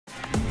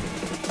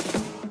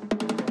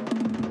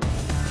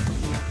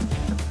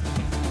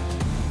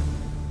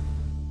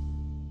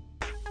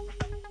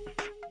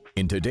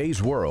In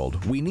today's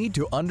world, we need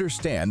to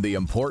understand the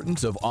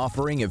importance of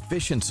offering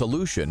efficient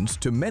solutions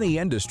to many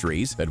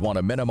industries that want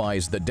to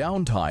minimize the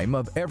downtime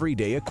of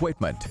everyday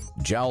equipment.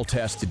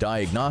 Jaltest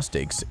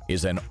Diagnostics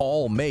is an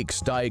all-makes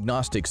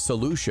diagnostics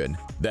solution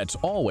that's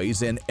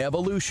always in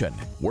evolution,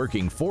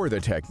 working for the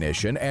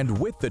technician and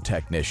with the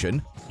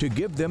technician to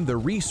give them the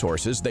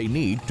resources they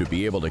need to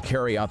be able to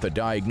carry out the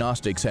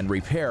diagnostics and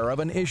repair of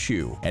an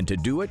issue, and to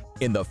do it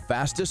in the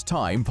fastest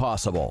time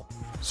possible.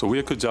 So we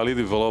at Cojali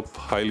develop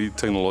highly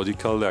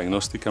technological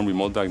diagnostic and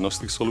remote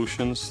diagnostic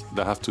solutions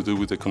that have to do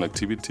with the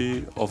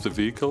connectivity of the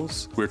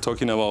vehicles. We're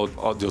talking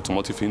about the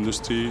automotive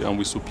industry, and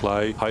we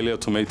supply highly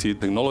automated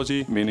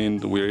technology,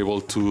 meaning we're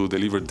able to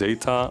deliver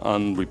data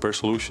and repair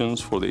solutions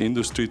for the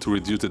industry to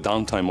reduce the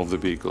downtime of the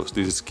vehicles.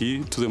 This is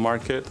key to the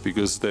market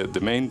because the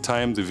main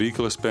time the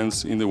vehicle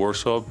spends in the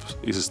workshop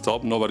is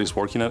stopped. Nobody's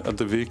working at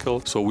the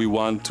vehicle, so we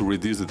want to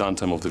reduce the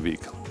downtime of the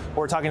vehicle.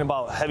 We're talking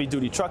about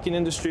heavy-duty trucking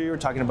industry, we're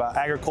talking about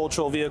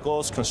agricultural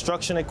vehicles,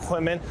 construction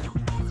equipment.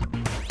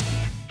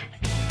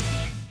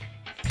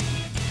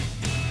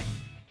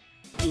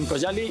 In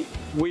Cojali,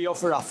 we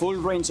offer a full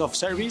range of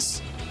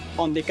service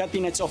on the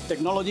cutting edge of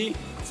technology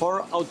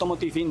for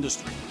automotive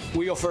industry.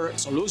 We offer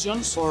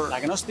solutions for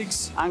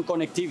diagnostics and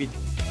connectivity.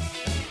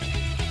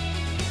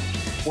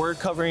 We're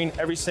covering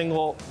every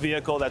single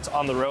vehicle that's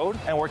on the road,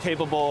 and we're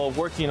capable of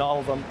working all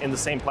of them in the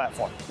same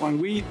platform. When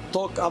we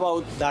talk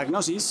about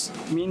diagnosis,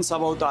 it means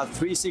about a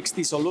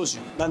 360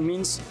 solution. That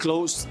means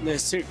close the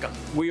circle.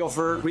 We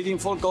offer reading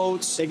fault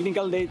codes,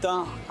 technical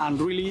data,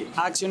 and really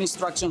action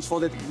instructions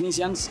for the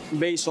technicians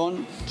based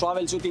on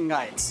troubleshooting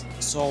guides.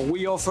 So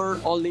we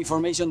offer all the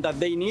information that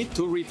they need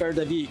to repair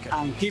the vehicle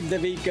and keep the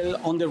vehicle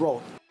on the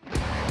road.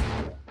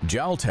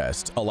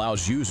 Jaltest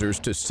allows users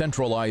to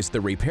centralize the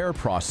repair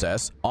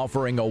process,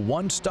 offering a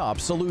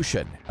one-stop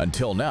solution.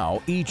 Until now,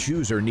 each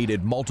user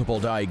needed multiple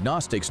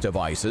diagnostics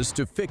devices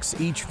to fix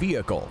each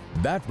vehicle.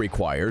 That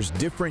requires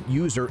different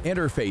user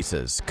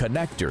interfaces,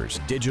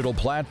 connectors, digital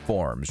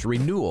platforms,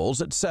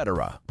 renewals,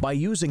 etc. By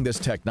using this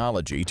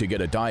technology to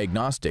get a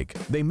diagnostic,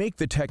 they make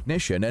the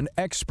technician an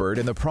expert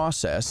in the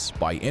process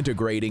by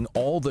integrating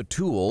all the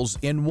tools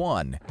in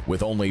one,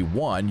 with only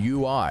one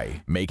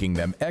UI, making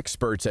them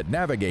experts at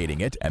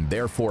navigating it and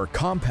therefore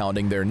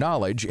compounding their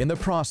knowledge in the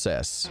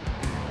process.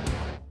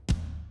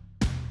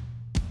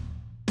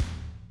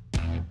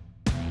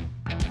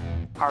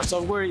 Our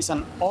software is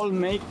an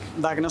all-make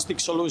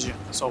diagnostic solution.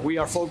 So we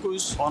are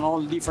focused on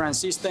all different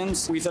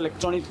systems with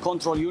electronic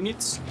control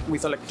units,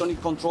 with electronic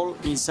control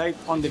inside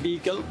on the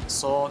vehicle.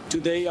 So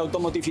today,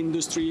 automotive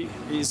industry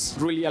is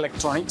really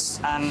electronics,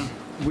 and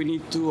we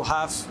need to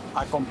have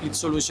a complete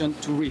solution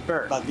to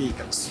repair bad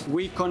vehicles.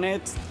 We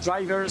connect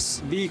drivers,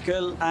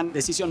 vehicle, and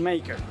decision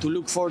maker to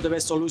look for the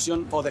best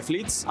solution for the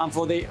fleets and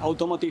for the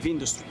automotive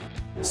industry.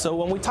 So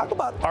when we talk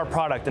about our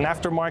product, an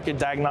aftermarket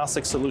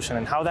diagnostic solution,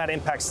 and how that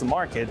impacts the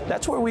market,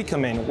 that's where we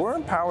come in. We're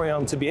empowering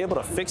them to be able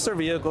to fix their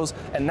vehicles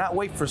and not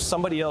wait for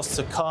somebody else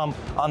to come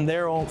on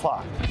their own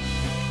clock.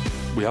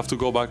 We have to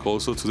go back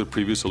also to the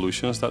previous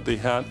solutions that they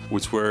had,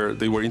 which were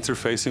they were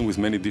interfacing with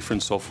many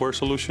different software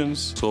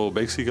solutions. So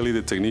basically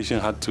the technician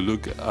had to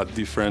look at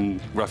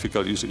different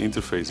graphical user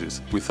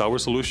interfaces. With our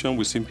solution,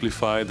 we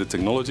simplify the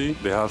technology.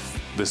 They have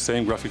the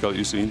same graphical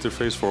user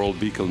interface for all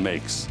vehicle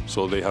makes.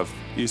 So they have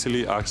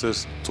easily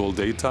access to all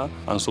data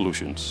and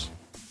solutions.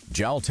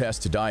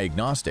 Jaltest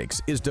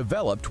Diagnostics is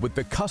developed with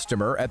the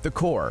customer at the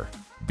core,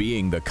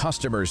 being the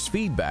customer's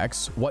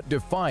feedbacks what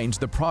defines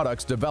the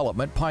product's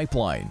development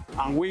pipeline.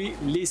 And we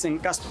listen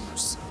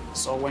customers.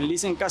 So when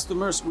listen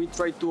customers, we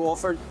try to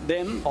offer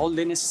them all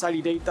the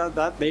necessary data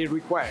that they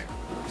require.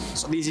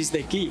 So this is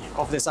the key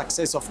of the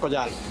success of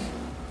Cojali,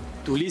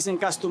 to listen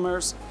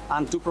customers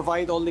and to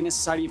provide all the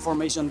necessary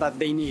information that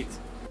they need.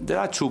 There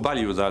are two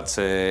values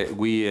that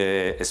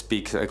we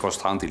speak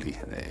constantly.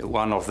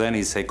 One of them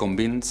is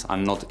convince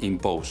and not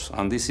impose.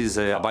 And this is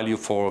a value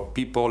for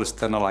people,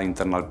 external and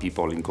internal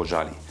people in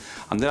Cojali.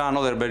 And there are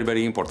another very,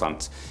 very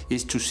important,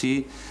 is to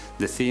see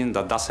the thing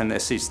that doesn't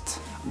exist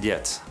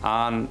yet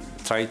and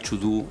try to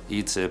do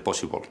it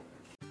possible.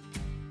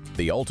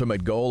 The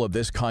ultimate goal of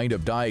this kind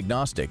of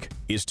diagnostic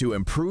is to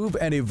improve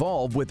and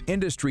evolve with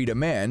industry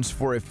demands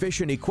for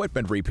efficient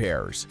equipment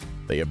repairs.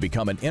 They have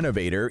become an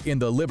innovator in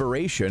the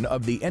liberation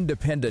of the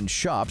independent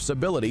shop's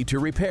ability to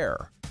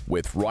repair.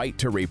 With Right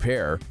to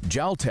Repair,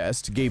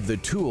 Jaltest gave the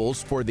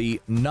tools for the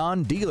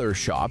non-dealer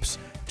shops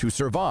to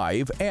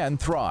survive and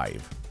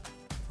thrive.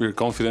 We're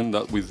confident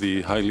that with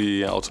the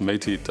highly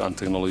automated and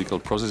technological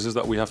processes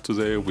that we have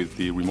today, with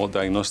the remote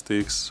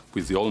diagnostics,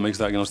 with the all-makes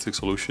diagnostic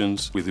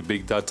solutions, with the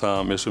big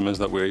data measurements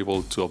that we're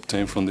able to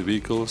obtain from the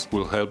vehicles,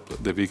 will help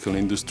the vehicle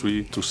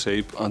industry to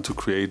shape and to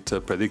create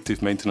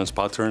predictive maintenance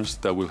patterns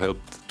that will help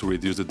to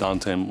reduce the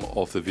downtime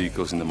of the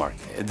vehicles in the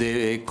market.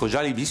 The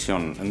Cojali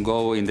vision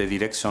go in the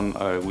direction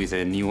with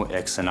a new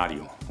X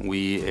scenario.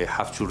 We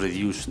have to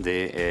reduce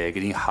the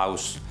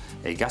greenhouse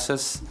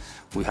gases.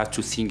 We have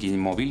to think in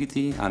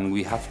mobility, and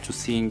we have to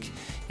think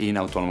in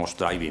autonomous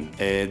driving.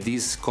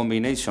 This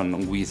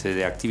combination with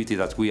the activity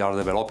that we are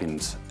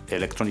developing,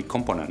 electronic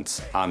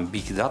components and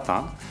big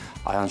data,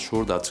 I am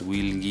sure that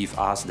will give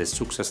us the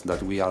success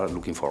that we are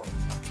looking for.